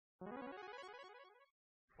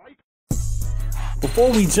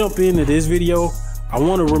Before we jump into this video, I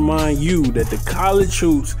want to remind you that the College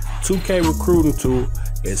Hoops 2K recruiting tool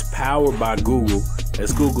is powered by Google.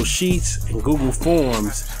 That's Google Sheets and Google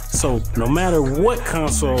Forms. So no matter what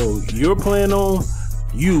console you're playing on,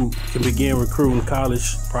 you can begin recruiting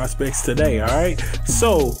college prospects today. All right.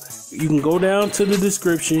 So you can go down to the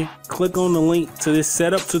description, click on the link to this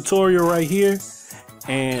setup tutorial right here,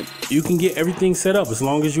 and you can get everything set up as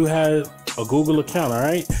long as you have a Google account. All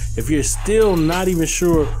right. If you're still not even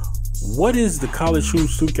sure what is the College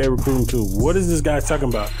Hoops 2K recruiting tool, what is this guy talking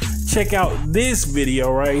about, check out this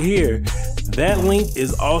video right here. That link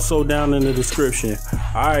is also down in the description.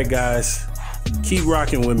 All right, guys, keep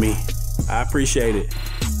rocking with me. I appreciate it.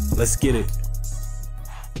 Let's get it.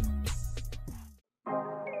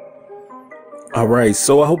 All right,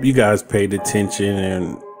 so I hope you guys paid attention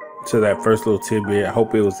and to that first little tidbit. I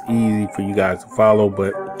hope it was easy for you guys to follow,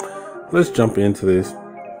 but let's jump into this.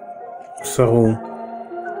 So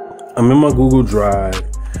I'm in my Google Drive.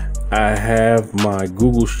 I have my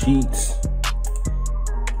Google Sheets,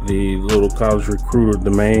 the little college recruiter,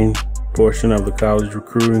 the main portion of the college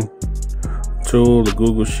recruiting tool. The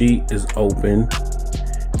Google Sheet is open,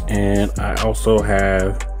 and I also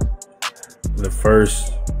have the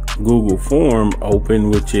first Google form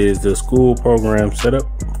open, which is the school program setup.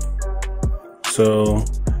 So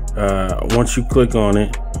once you click on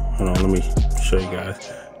it, hold on, let me show you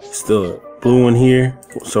guys. It's still a blue one here.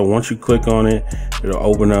 So once you click on it, it'll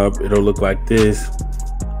open up. It'll look like this.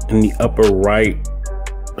 In the upper right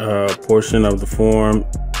portion of the form,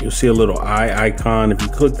 you'll see a little eye icon. If you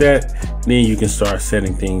click that, then you can start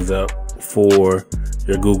setting things up for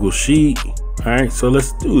your Google Sheet. All right, so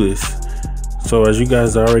let's do this. So as you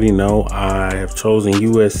guys already know, I have chosen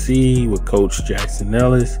USC with Coach Jackson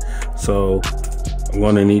Ellis. So I'm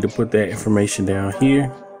going to need to put that information down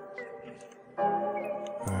here.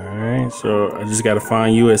 Alright, so I just got to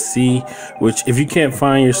find USC, which if you can't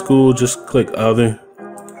find your school, just click other.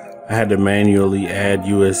 I had to manually add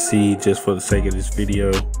USC just for the sake of this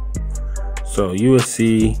video. So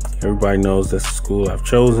USC, everybody knows that's the school I've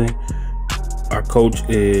chosen. Our coach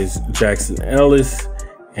is Jackson Ellis,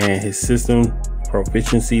 and his system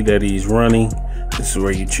proficiency that he's running, this is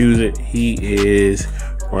where you choose it. He is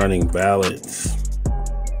running balance.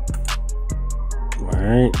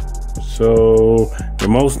 Alright, so the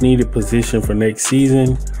most needed position for next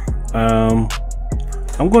season,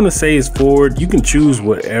 I'm going to say is forward. You can choose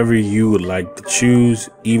whatever you would like to choose,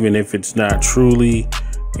 even if it's not truly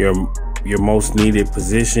your most needed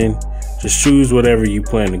position. Just choose whatever you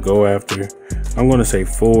plan to go after. I'm going to say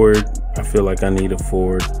forward. I feel like I need a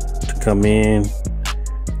forward to come in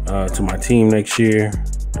to my team next year,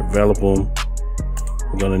 develop them.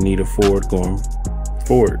 I'm going to need a forward going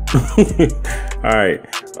forward. All right.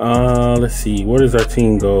 Let's see. What is our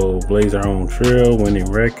team goal? Blaze our own trail,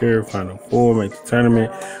 winning record, Final Four, make the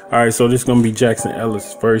tournament. All right. So this is going to be Jackson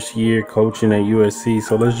Ellis' first year coaching at USC.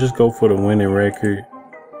 So let's just go for the winning record.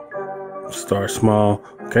 Start small.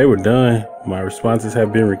 Okay, we're done. My responses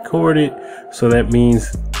have been recorded. So that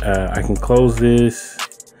means I can close this.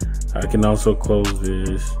 I can also close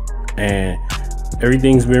this. And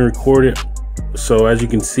everything's been recorded. So as you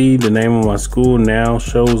can see, the name of my school now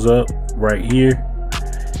shows up right here.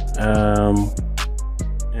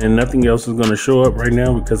 And nothing else is going to show up right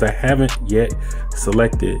now because I haven't yet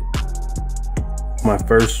selected my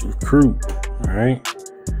first recruit. All right.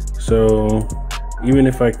 So even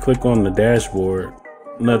if I click on the dashboard,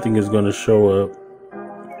 nothing is going to show up.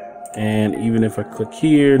 And even if I click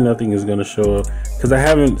here, nothing is going to show up because I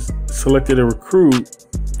haven't selected a recruit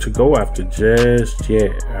to go after just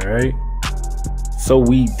yet. All right. So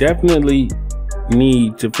we definitely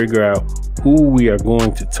need to figure out who we are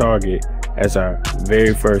going to target as our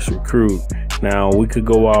very first recruit. Now we could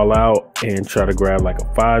go all out and try to grab like a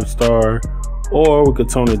 5-star, or we could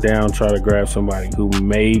tone it down, try to grab somebody who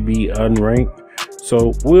may be unranked.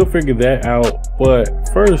 So we'll figure that out. But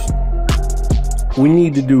first, we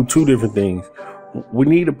need to do two different things. We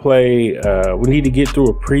need to play, we need to get through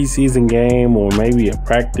a preseason game, or maybe a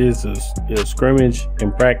practice, a scrimmage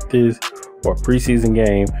in practice, or a preseason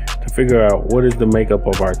game to figure out what is the makeup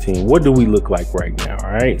of our team. What do we look like right now?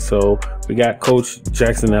 All right. So we got Coach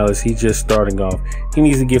Jackson Ellis. He's just starting off. He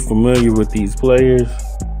needs to get familiar with these players.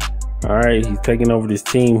 All right. He's taking over this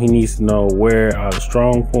team. He needs to know where are the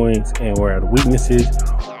strong points and where are the weaknesses.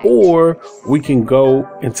 Or we can go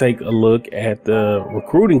and take a look at the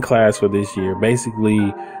recruiting class for this year.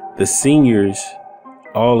 Basically, the seniors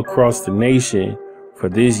all across the nation for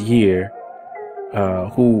this year,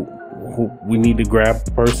 who we need to grab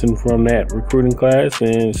a person from that recruiting class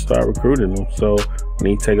and start recruiting them. So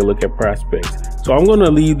we need to take a look at prospects. So I'm going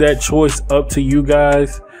to leave that choice up to you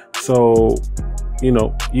guys. So, you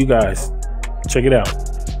know, you guys check it out.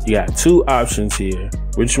 You got two options here.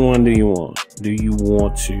 Which one do you want? Do you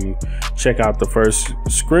want to check out the first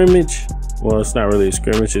scrimmage? Well, it's not really a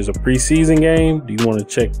scrimmage, it's a preseason game. Do you want to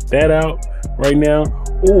check that out right now?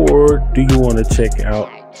 Or do you want to check out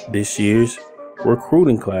this year's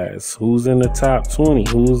recruiting class? Who's in the top 20?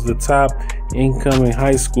 Who's the top incoming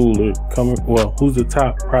high schooler coming? Well, who's the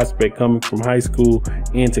top prospect coming from high school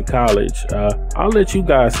into college? I'll let you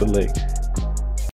guys select.